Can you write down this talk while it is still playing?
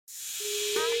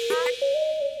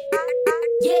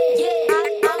Hey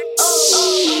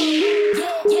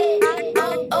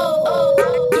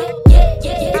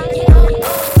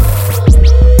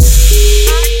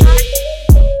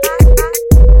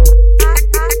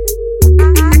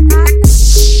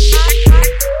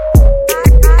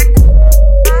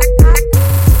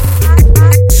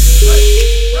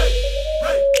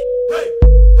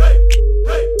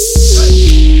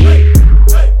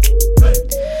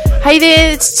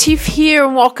there, it's Tiff here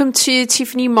and welcome to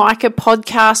Tiffany Micah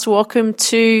podcast. Welcome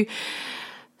to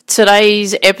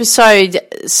today's episode.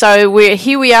 So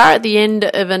we are at the end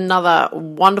of another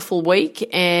wonderful week,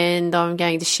 and I'm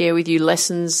going to share with you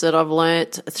lessons that I've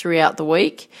learnt throughout the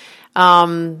week.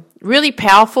 Really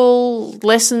powerful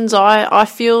lessons I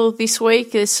feel this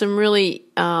week. There's some really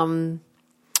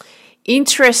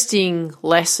interesting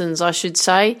lessons, I should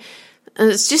say. And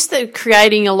it's just that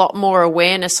creating a lot more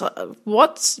awareness.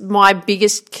 What's my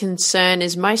biggest concern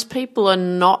is most people are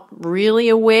not really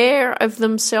aware of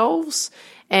themselves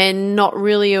and not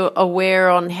really aware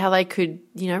on how they could,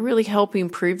 really help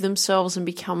improve themselves and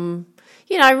become,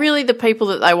 really the people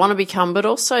that they want to become, but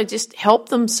also just help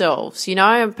themselves,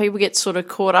 and people get sort of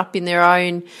caught up in their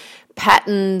own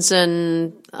patterns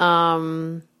and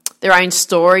their own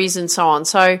stories and so on.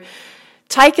 So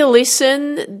take a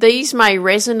listen. These may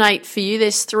resonate for you.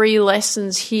 There's 3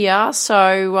 lessons here.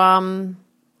 So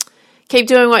keep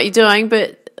doing what you're doing,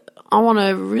 but I want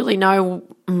to really know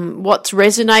what's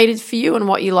resonated for you and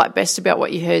what you like best about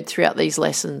what you heard throughout these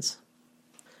lessons.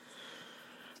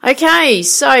 Okay,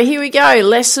 so here we go.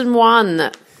 Lesson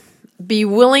 1. Be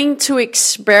willing to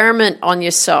experiment on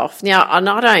yourself. Now, and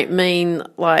I don't mean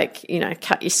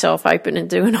cut yourself open and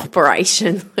do an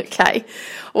operation, okay?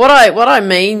 What I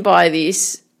mean by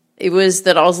this, it was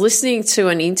that I was listening to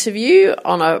an interview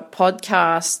on a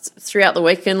podcast throughout the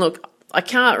weekend. Look, I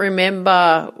can't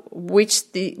remember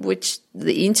which the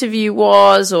interview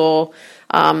was or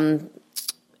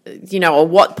or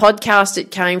what podcast it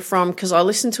came from, because I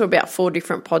listened to about 4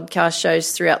 different podcast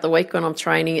shows throughout the week when I'm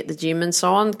training at the gym and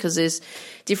so on, because there's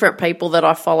different people that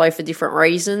I follow for different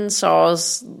reasons. So I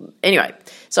was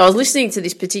listening to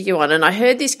this particular one and I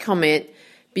heard this comment,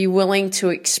 be willing to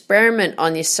experiment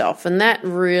on yourself. And that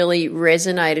really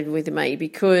resonated with me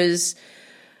because,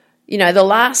 the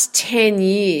last 10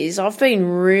 years I've been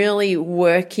really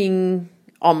working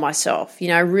on myself,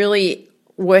 really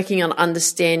working on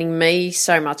understanding me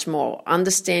so much more,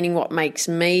 understanding what makes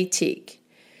me tick.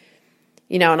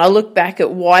 And I look back at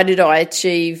why did I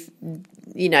achieve,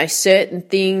 certain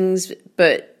things,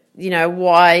 but,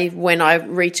 why when I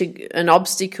reach an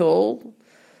obstacle,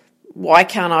 why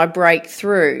can't I break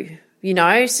through?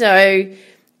 So I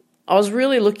was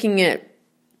really looking at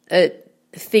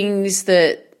things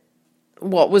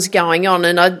what was going on.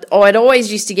 And I'd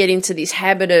always used to get into this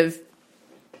habit of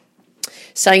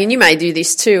saying, and you may do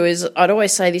this too, is I'd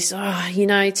always say this,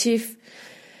 Tiff,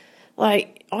 I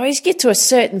always get to a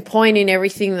certain point in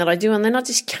everything that I do and then I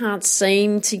just can't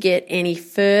seem to get any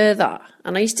further.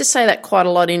 And I used to say that quite a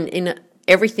lot in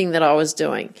everything that I was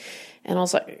doing. And I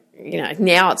was like,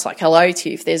 now it's like, hello,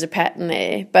 Tiff, there's a pattern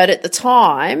there. But at the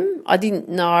time, I didn't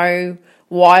know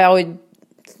why I would,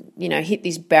 hit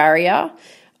this barrier.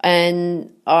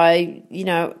 And I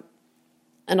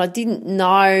didn't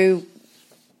know,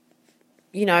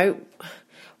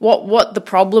 what the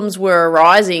problems were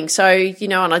arising. So,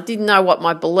 and I didn't know what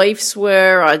my beliefs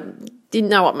were. I didn't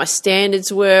know what my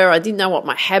standards were. I didn't know what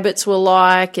my habits were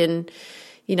like. And,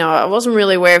 I wasn't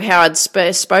really aware of how I'd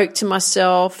spoke to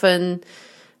myself. And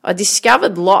I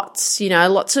discovered lots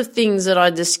of things that I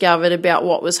discovered about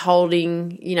what was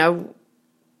holding,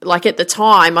 at the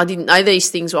time, I didn't know these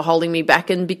things were holding me back.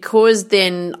 And because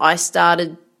then I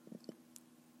started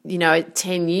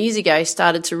 10 years ago,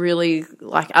 started to really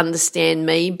understand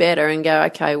me better and go,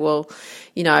 okay, well,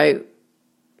 I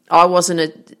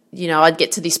wasn't I'd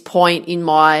get to this point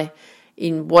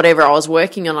in whatever I was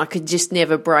working on, I could just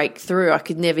never break through. I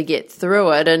could never get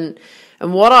through it. And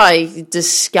what I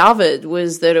discovered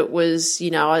was that it was,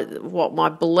 what my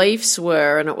beliefs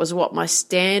were, and it was what my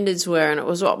standards were, and it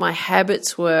was what my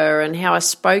habits were, and how I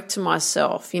spoke to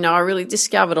myself. I really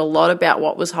discovered a lot about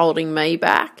what was holding me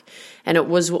back. And it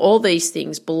was all these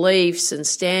things, beliefs and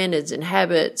standards and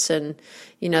habits and,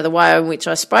 the way in which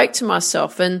I spoke to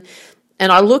myself. And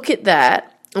I look at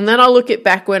that, and then I look at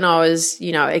back when I was,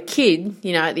 a kid,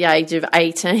 at the age of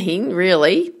 18,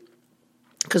 really,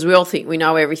 because we all think we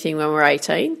know everything when we're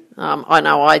 18. I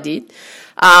know I did.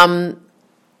 And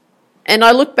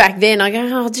I look back then, I go,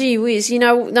 oh, gee whiz,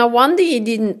 no wonder you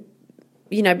didn't,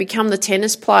 become the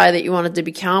tennis player that you wanted to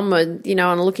become. And,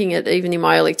 and looking at even in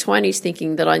my early 20s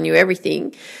thinking that I knew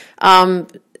everything.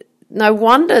 No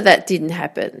wonder that didn't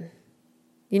happen.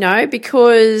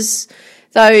 because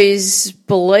those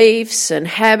beliefs and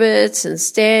habits and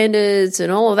standards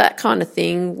and all of that kind of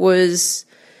thing was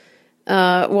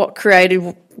what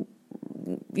created,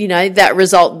 that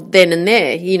result then and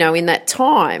there, in that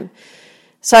time.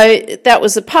 So that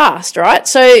was the past, right?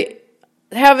 So,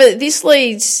 however, this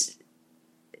leads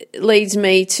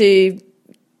me to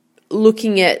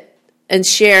looking at and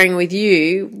sharing with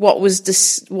you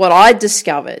what I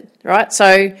discovered, right?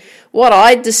 So what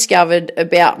I discovered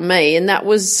about me, and that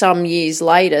was some years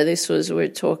later, we're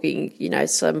talking,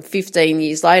 some 15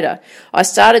 years later, I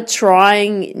started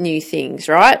trying new things,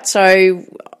 right? So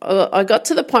I got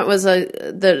to the point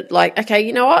okay,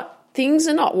 you know what? Things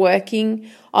are not working.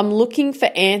 I'm looking for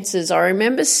answers. I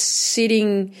remember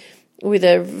sitting with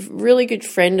a really good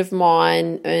friend of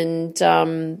mine,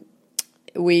 and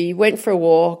we went for a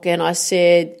walk, and I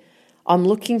said, I'm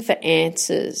looking for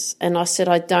answers. And I said,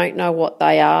 I don't know what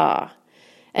they are.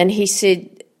 And he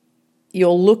said,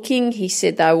 you're looking, he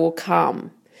said, they will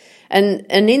come. And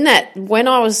in that,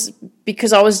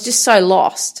 because I was just so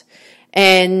lost,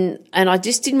 and I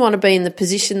just didn't want to be in the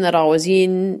position that I was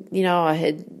in. I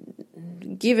had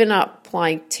given up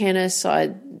playing tennis.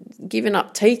 I'd given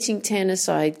up teaching tennis.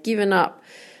 I had given up,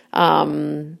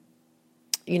 living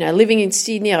in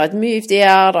Sydney. I'd moved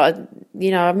out. I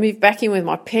moved back in with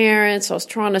my parents. I was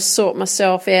trying to sort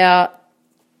myself out.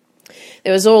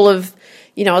 There was all of,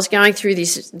 I was going through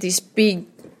this big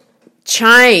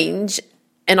change,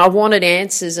 and I wanted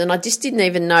answers, and I just didn't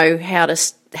even know how to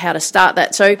start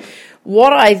that. So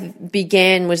what I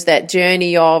began was that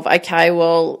journey of, okay,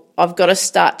 well, I've got to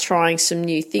start trying some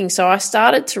new things. So I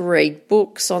started to read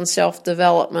books on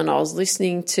self-development. I was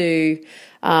listening to,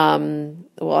 I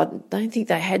don't think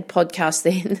they had podcasts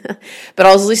then, but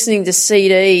I was listening to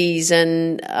CDs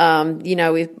and,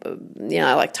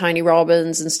 like Tony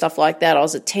Robbins and stuff like that. I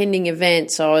was attending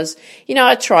events. I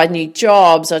tried new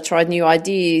jobs. I tried new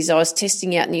ideas. I was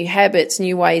testing out new habits,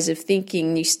 new ways of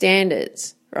thinking, new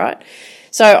standards, right?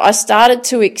 So I started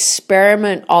to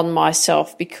experiment on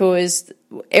myself, because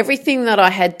everything that I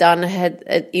had done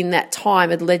in that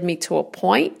time had led me to a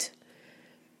point,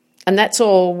 and that's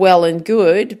all well and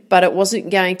good, but it wasn't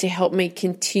going to help me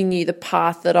continue the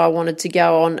path that I wanted to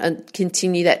go on and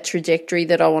continue that trajectory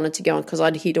that I wanted to go on, because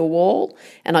I'd hit a wall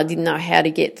and I didn't know how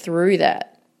to get through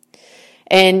that.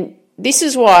 And this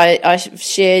is why I've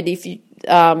shared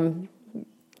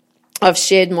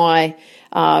my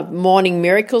Morning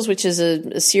Miracles, which is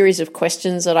a series of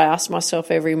questions that I ask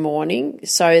myself every morning,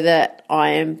 so that I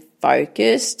am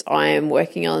focused. I am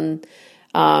working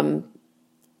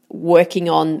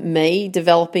on me,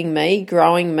 developing me,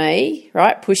 growing me,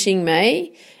 right? Pushing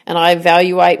me. And I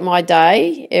evaluate my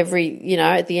day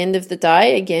at the end of the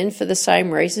day, again, for the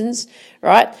same reasons,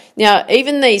 right? Now,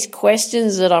 even these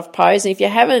questions that I've posed, and if you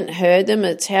haven't heard them,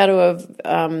 it's how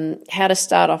to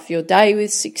start off your day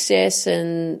with success,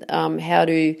 and how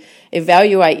to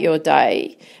evaluate your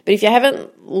day. But if you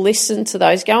haven't listened to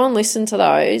those, go and listen to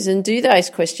those and do those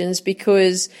questions,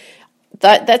 because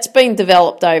that's been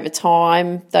developed over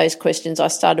time, those questions. I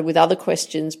started with other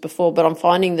questions before, but I'm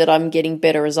finding that I'm getting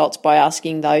better results by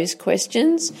asking those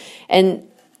questions. And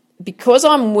because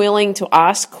I'm willing to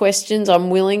ask questions, I'm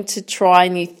willing to try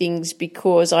new things,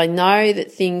 because I know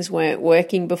that things weren't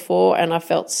working before and I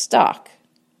felt stuck,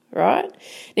 right?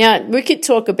 Now, we could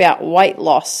talk about weight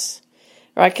loss,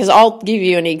 right? Because I'll give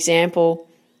you an example,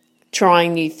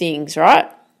 trying new things, right?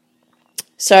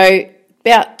 So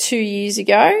about 2 years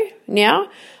ago now,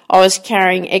 I was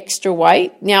carrying extra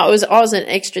weight. Now, I was an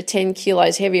extra 10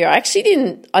 kilos heavier. I actually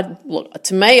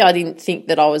to me, I didn't think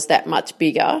that I was that much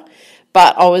bigger,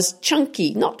 but I was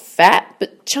chunky, not fat,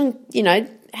 but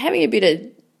having a bit of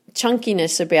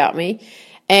chunkiness about me.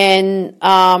 And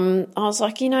I was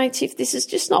like, Tiff, this is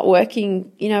just not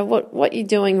working. What you're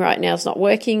doing right now is not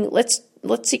working. Let's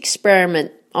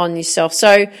experiment on yourself.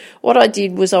 So what I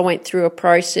did was I went through a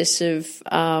process of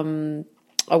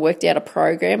I worked out a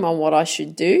program on what I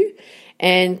should do,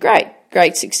 and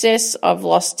great success. I've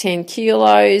lost 10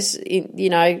 kilos.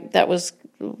 That was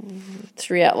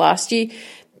throughout last year.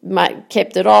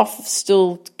 Kept it off,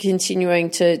 still continuing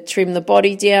to trim the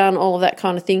body down, all of that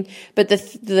kind of thing. But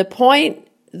the point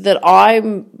that I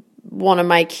want to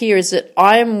make here is that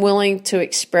I am willing to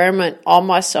experiment on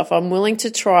myself. I'm willing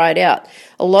to try it out.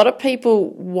 A lot of people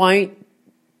won't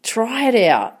try it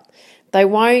out. They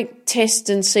won't test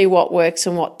and see what works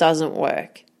and what doesn't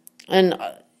work. And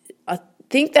I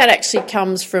think that actually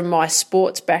comes from my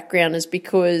sports background, is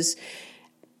because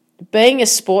being a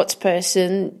sports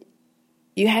person,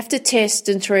 you have to test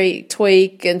and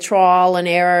tweak and trial and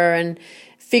error and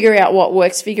figure out what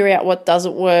works, figure out what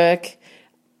doesn't work,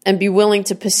 and be willing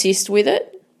to persist with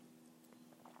it,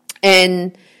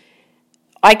 And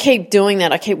I keep doing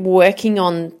that. I keep working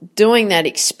on doing that,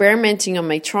 experimenting on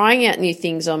me, trying out new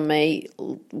things on me,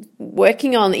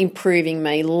 working on improving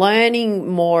me, learning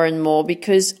more and more,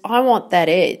 because I want that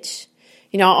edge.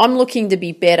 You know, I'm looking to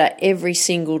be better every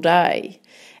single day,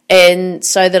 and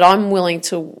so that I'm willing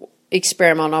to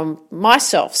experiment on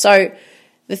myself. So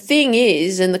the thing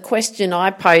is, and the question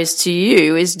I pose to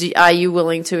you is, are you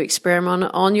willing to experiment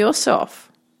on yourself?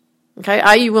 Okay,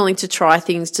 are you willing to try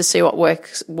things to see what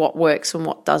works and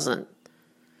what doesn't?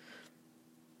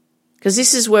 Because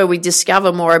this is where we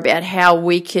discover more about how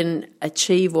we can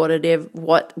achieve what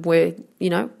ideally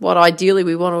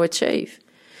we want to achieve.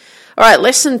 All right,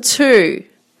 lesson 2.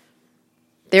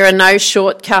 There are no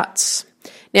shortcuts.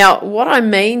 Now, what I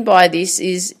mean by this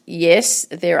is, yes,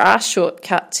 there are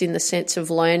shortcuts in the sense of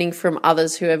learning from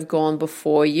others who have gone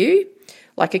before you,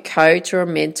 like a coach or a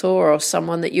mentor or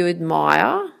someone that you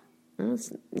admire.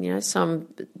 You know,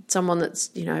 someone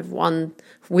that's, you know, won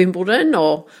Wimbledon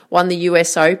or won the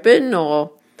US Open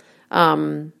or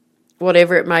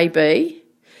whatever it may be.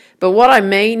 But what I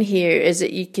mean here is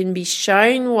that you can be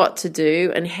shown what to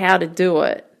do and how to do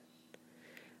it,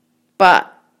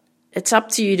 but it's up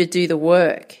to you to do the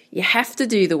work. You have to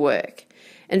do the work.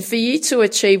 And for you to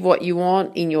achieve what you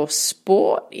want in your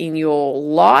sport, in your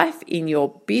life, in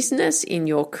your business, in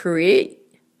your career,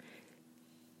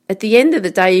 at the end of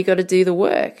the day, you've got to do the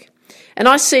work. And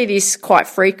I see this quite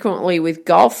frequently with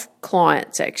golf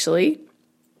clients, actually,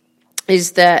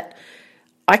 is that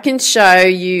I can show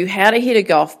you how to hit a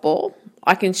golf ball.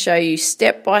 I can show you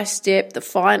step by step, the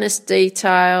finest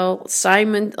detail.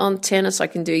 Same on tennis. I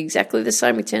can do exactly the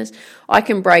same with tennis. I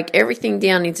can break everything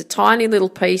down into tiny little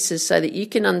pieces so that you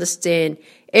can understand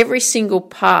every single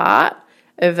part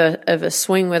of a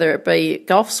swing, whether it be a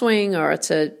golf swing or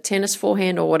it's a tennis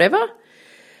forehand or whatever.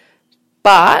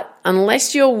 But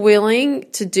unless you're willing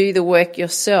to do the work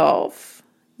yourself,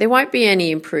 there won't be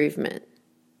any improvement.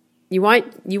 You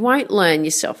won't learn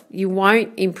yourself. You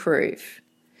won't improve.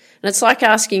 And it's like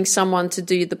asking someone to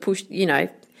do the push, you know,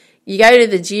 you go to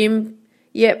the gym,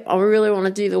 yep, I really want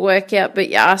to do the workout, but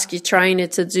you ask your trainer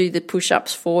to do the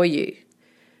push-ups for you,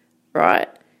 right?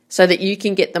 So that you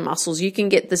can get the muscles, you can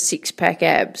get the six-pack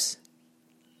abs.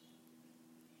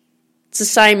 It's the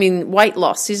same in weight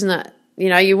loss, isn't it? You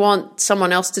know, you want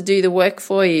someone else to do the work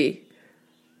for you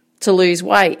to lose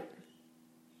weight.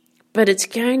 But it's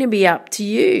going to be up to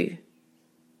you.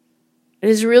 It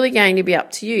is really going to be up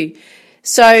to you.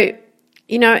 So,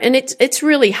 you know, and it's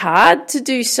really hard to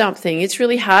do something. It's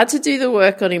really hard to do the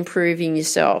work on improving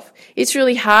yourself. It's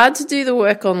really hard to do the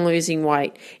work on losing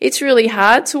weight. It's really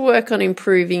hard to work on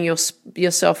improving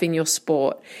yourself in your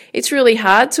sport. It's really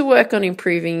hard to work on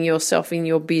improving yourself in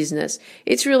your business.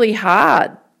 It's really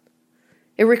hard.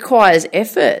 It requires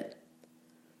effort,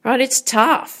 right? It's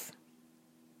tough.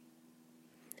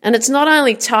 And it's not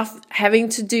only tough having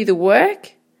to do the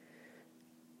work,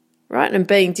 right, and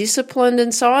being disciplined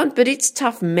and so on, but it's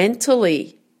tough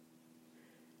mentally.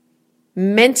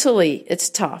 Mentally,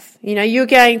 it's tough. You know, you're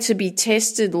going to be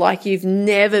tested like you've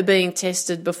never been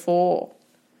tested before.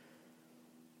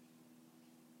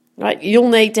 Right? You'll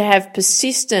need to have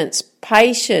persistence,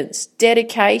 patience,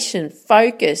 dedication,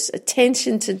 focus,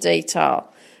 attention to detail,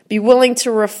 be willing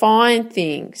to refine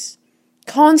things,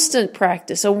 constant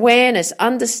practice, awareness,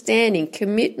 understanding,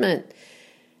 commitment.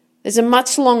 There's a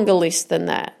much longer list than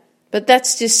that. But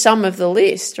that's just some of the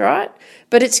list, right?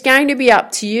 But it's going to be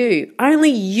up to you. Only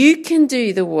you can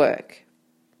do the work.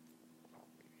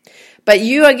 But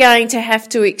you are going to have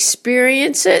to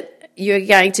experience it. You're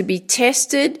going to be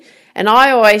tested. And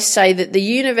I always say that the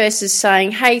universe is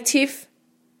saying, hey, Tiff,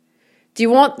 do you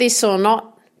want this or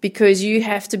not? Because you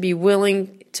have to be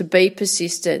willing to be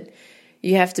persistent.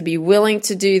 You have to be willing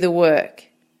to do the work.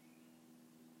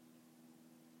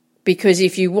 Because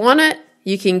if you want it,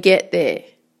 you can get there.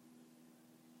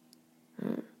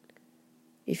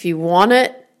 If you want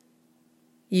it,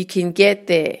 you can get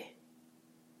there.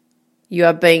 You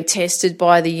are being tested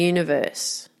by the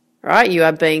universe, right? You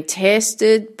are being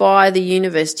tested by the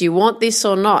universe. Do you want this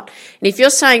or not? And if you're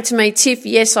saying to me, Tiff,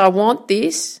 yes, I want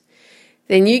this,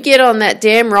 then you get on that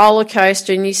damn roller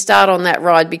coaster and you start on that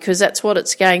ride, because that's what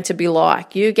it's going to be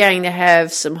like. You're going to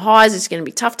have some highs. It's going to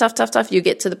be tough, tough, tough, tough. You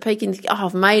get to the peak and think, oh,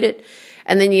 I've made it.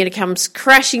 And then you're going to come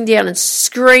crashing down and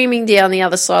screaming down the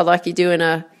other side like you do in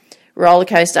a roller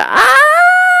coaster.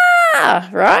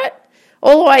 Right?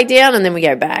 All the way down, and then we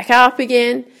go back up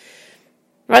again.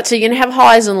 Right? So you're going to have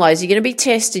highs and lows. You're going to be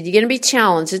tested. You're going to be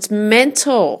challenged. It's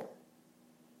mental.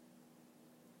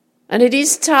 And it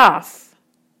is tough.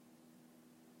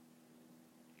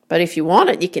 But if you want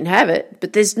it, you can have it.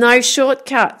 But there's no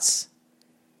shortcuts.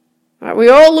 Right? We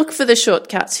all look for the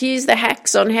shortcuts. Here's the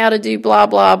hacks on how to do blah,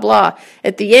 blah, blah.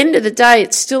 At the end of the day,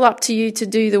 it's still up to you to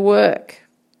do the work.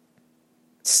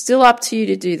 It's still up to you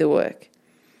to do the work.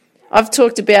 I've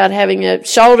talked about having a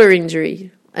shoulder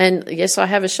injury. And yes, I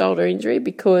have a shoulder injury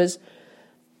because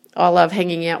I love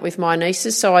hanging out with my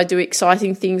nieces, so I do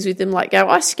exciting things with them, like go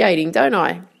ice skating, don't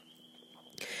I?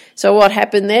 So what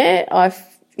happened there? I've,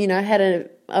 had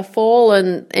a fall,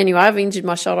 and anyway, I've injured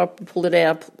my shoulder. I pulled it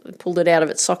out of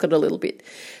its socket a little bit.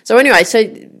 So anyway, so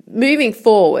moving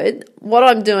forward, what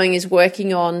I'm doing is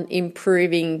working on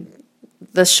improving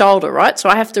the shoulder, right? So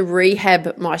I have to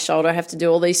rehab my shoulder. I have to do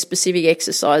all these specific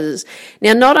exercises.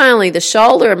 Now, not only the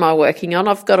shoulder am I working on,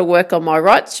 I've got to work on my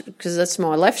right, because that's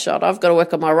my left shoulder. I've got to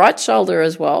work on my right shoulder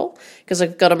as well, because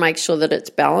I've got to make sure that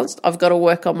it's balanced. I've got to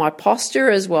work on my posture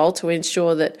as well to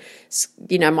ensure that,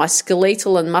 my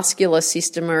skeletal and muscular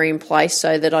system are in place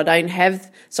so that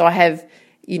I have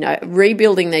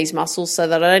rebuilding these muscles so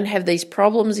that I don't have these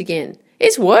problems again.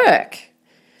 It's work,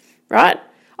 right?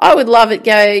 I would love it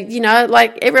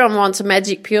like everyone wants a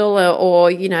magic pill or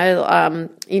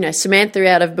Samantha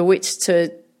out of Bewitched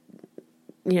to,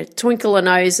 twinkle a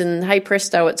nose and hey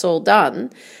presto, it's all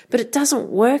done. But it doesn't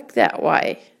work that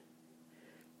way,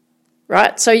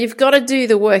 right? So you've got to do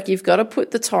the work. You've got to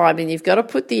put the time in. You've got to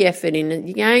put the effort in. And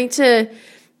you're going to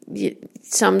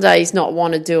some days not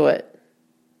want to do it.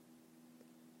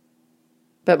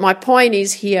 But my point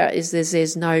is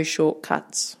there's no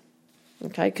shortcuts.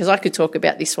 Okay, because I could talk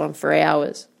about this one for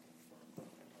hours.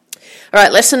 All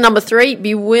right, lesson number 3,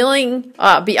 be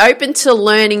open to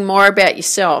learning more about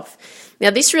yourself.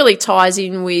 Now, this really ties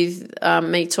in with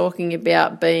me talking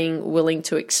about being willing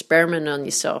to experiment on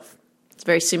yourself. It's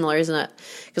very similar, isn't it?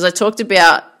 Because I talked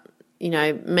about,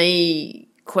 me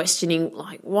questioning,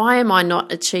 like, why am I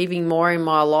not achieving more in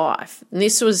my life? And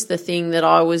this was the thing that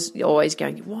I was always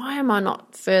going, why am I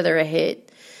not further ahead?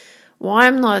 Why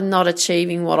am I not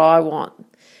achieving what I want?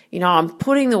 I'm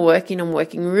putting the work in, I'm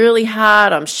working really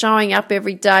hard, I'm showing up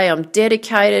every day, I'm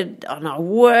dedicated, and I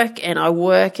work and I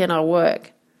work and I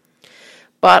work.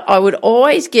 But I would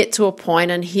always get to a point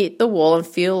and hit the wall and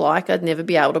feel like I'd never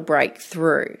be able to break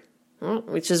through,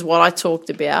 which is what I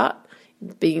talked about,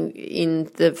 being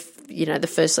in the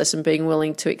first lesson, being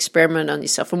willing to experiment on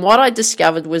yourself. And what I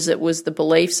discovered was it was the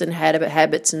beliefs and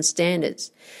habits and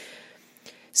standards.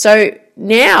 So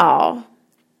now,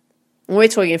 we're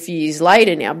talking a few years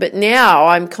later now, but now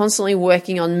I'm constantly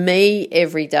working on me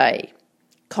every day,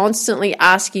 constantly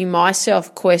asking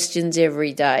myself questions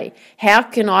every day. How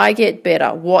can I get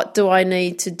better? What do I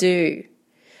need to do?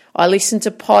 I listen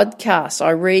to podcasts, I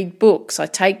read books, I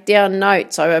take down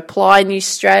notes, I apply new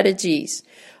strategies.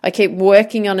 I keep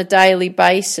working on a daily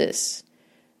basis.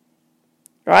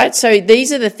 Right? So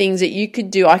these are the things that you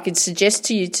could do, I could suggest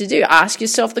to you to do. Ask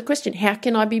yourself the question, how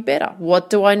can I be better?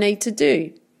 What do I need to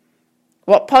do?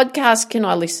 What podcasts can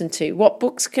I listen to? What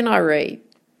books can I read?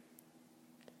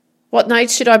 What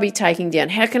notes should I be taking down?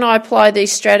 How can I apply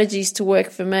these strategies to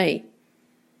work for me?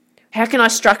 How can I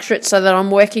structure it so that I'm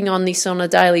working on this on a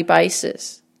daily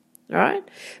basis? Right?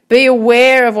 Be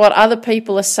aware of what other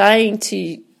people are saying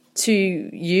to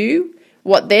you,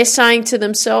 what they're saying to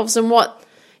themselves, and what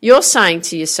you're saying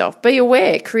to yourself. Be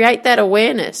aware. Create that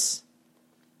awareness.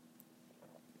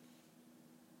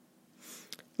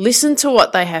 Listen to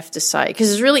what they have to say,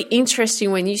 because it's really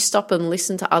interesting when you stop and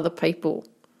listen to other people,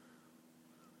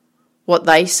 what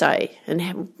they say,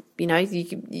 and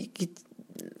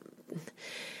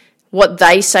what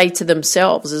they say to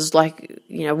themselves is like,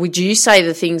 would you say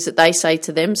the things that they say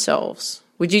to themselves?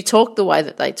 Would you talk the way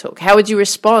that they talk? How would you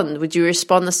respond? Would you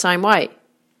respond the same way?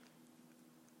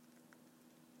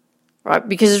 Right?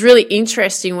 Because it's really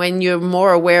interesting when you're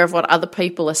more aware of what other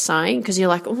people are saying, because you're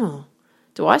like, oh,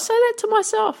 do I say that to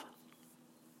myself?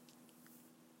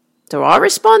 Do I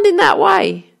respond in that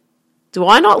way? Do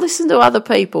I not listen to other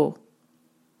people?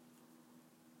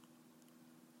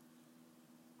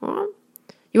 Right?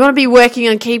 You want to be working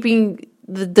on keeping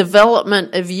the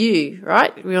development of you,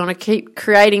 right? We want to keep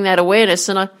creating that awareness.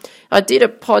 And I did a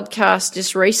podcast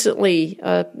just recently,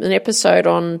 an episode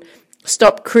on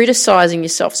stop criticizing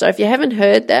yourself. So if you haven't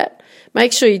heard that,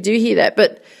 make sure you do hear that.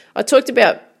 But I talked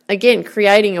about, again,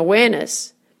 creating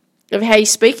awareness of how you're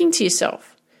speaking to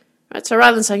yourself. Right? So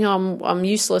rather than saying, oh, I'm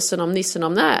useless and I'm this and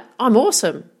I'm that, I'm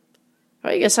awesome.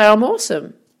 Right? You can say, I'm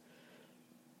awesome.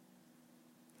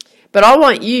 But I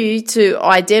want you to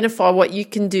identify what you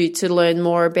can do to learn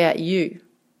more about you.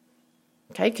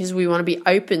 Okay, because we want to be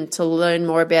open to learn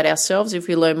more about ourselves. If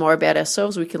we learn more about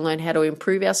ourselves, we can learn how to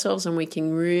improve ourselves, and we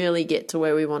can really get to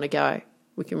where we want to go.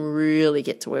 We can really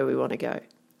get to where we want to go.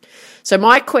 So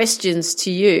my questions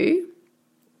to you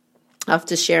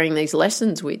after sharing these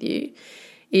lessons with you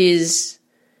is,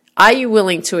 are you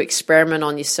willing to experiment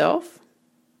on yourself?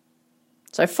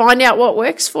 So find out what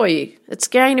works for you. It's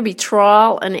going to be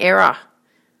trial and error.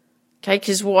 Okay,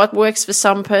 because what works for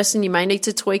some person, you may need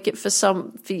to tweak it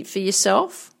for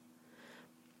yourself.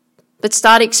 But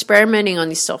start experimenting on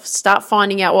yourself. Start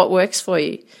finding out what works for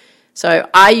you. So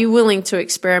are you willing to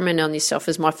experiment on yourself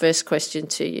is my first question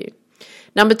to you.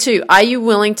 Number 2, are you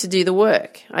willing to do the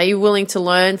work? Are you willing to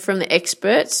learn from the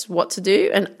experts what to do?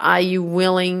 And are you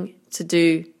willing to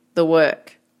do the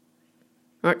work?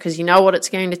 Right, because you know what it's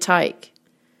going to take.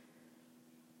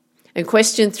 And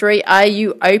question 3, are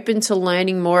you open to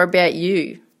learning more about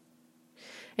you?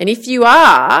 And if you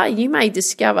are, you may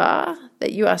discover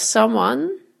that you are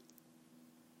someone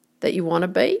that you want to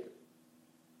be.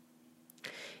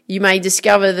 You may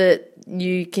discover that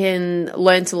you can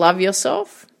learn to love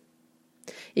yourself.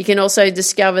 You can also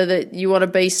discover that you want to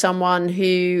be someone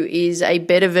who is a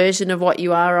better version of what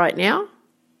you are right now.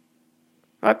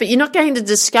 Right? But you're not going to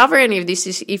discover any of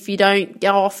this if you don't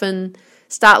go off and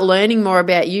start learning more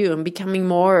about you and becoming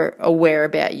more aware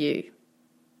about you.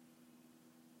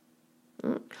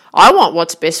 I want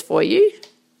what's best for you.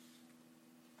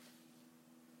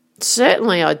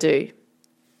 Certainly I do.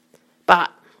 But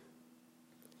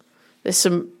there's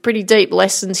some pretty deep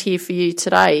lessons here for you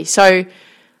today. So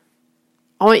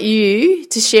I want you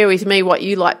to share with me what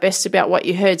you like best about what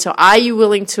you heard. So are you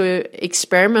willing to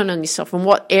experiment on yourself? And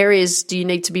what areas do you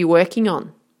need to be working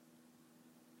on?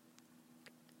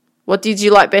 What did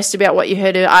you like best about what you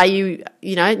heard? Are you,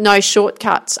 no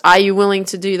shortcuts? Are you willing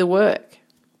to do the work?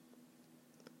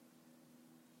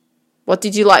 What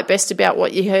did you like best about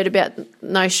what you heard about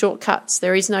no shortcuts?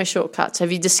 There is no shortcuts.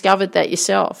 Have you discovered that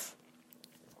yourself?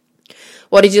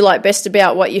 What did you like best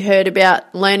about what you heard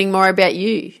about learning more about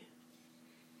you?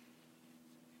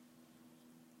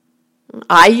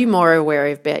 Are you more aware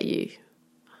about you?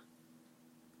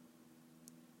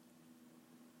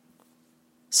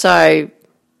 So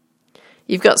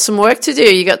you've got some work to do.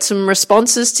 You've got some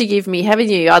responses to give me, haven't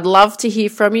you? I'd love to hear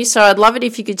from you. So I'd love it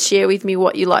if you could share with me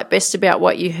what you like best about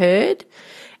what you heard.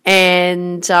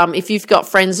 And if you've got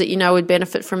friends that you know would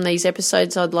benefit from these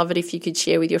episodes, I'd love it if you could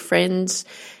share with your friends,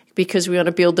 because we want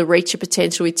to build the Reach Your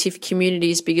Potential with Tiff community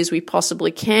as big as we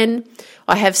possibly can.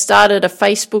 I have started a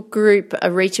Facebook group, a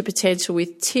Reach Your Potential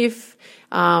with Tiff.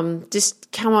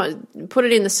 Just come on, put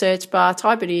it in the search bar,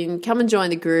 type it in, come and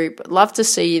join the group. Love to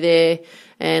see you there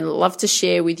and love to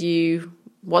share with you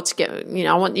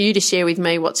I want you to share with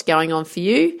me what's going on for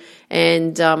you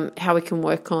and how we can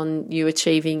work on you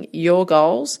achieving your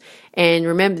goals. And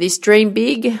remember this, dream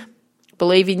big,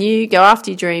 believe in you, go after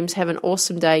your dreams, have an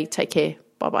awesome day, take care,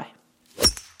 bye-bye.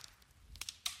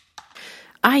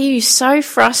 Are you so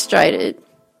frustrated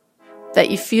that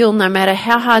you feel no matter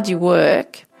how hard you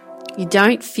work, you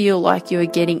don't feel like you are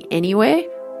getting anywhere?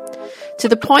 To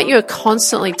the point you're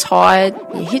constantly tired,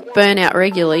 you hit burnout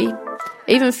regularly,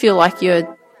 even feel like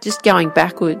you're just going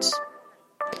backwards.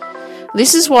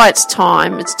 This is why it's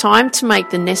time to make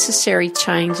the necessary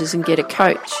changes and get a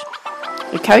coach.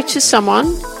 A coach is someone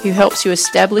who helps you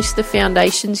establish the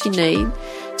foundations you need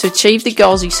to achieve the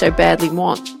goals you so badly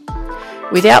want.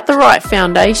 Without the right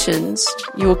foundations,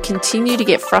 you will continue to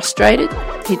get frustrated,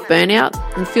 hit burnout,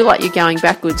 and feel like you're going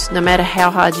backwards no matter how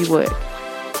hard you work.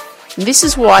 And this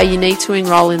is why you need to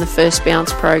enroll in the First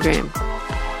Bounce program.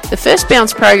 The First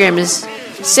Bounce program is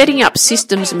setting up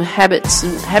systems and habits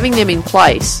and having them in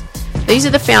place. These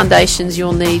are the foundations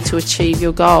you'll need to achieve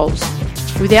your goals.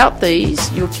 Without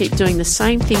these, you'll keep doing the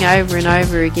same thing over and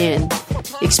over again,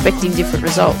 expecting different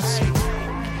results.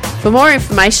 For more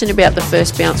information about the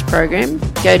First Bounce program,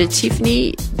 go to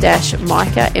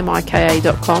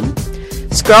tiffany-mika.com,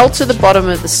 scroll to the bottom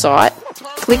of the site,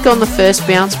 click on the First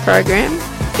Bounce program,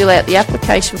 fill out the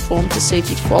application form to see if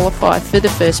you qualify for the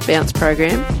First Bounce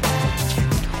program,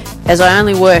 as I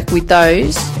only work with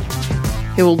those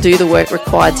who will do the work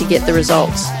required to get the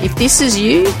results. If this is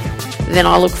you, then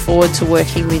I look forward to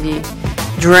working with you.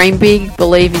 Dream big,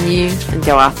 believe in you, and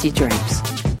go after your dreams.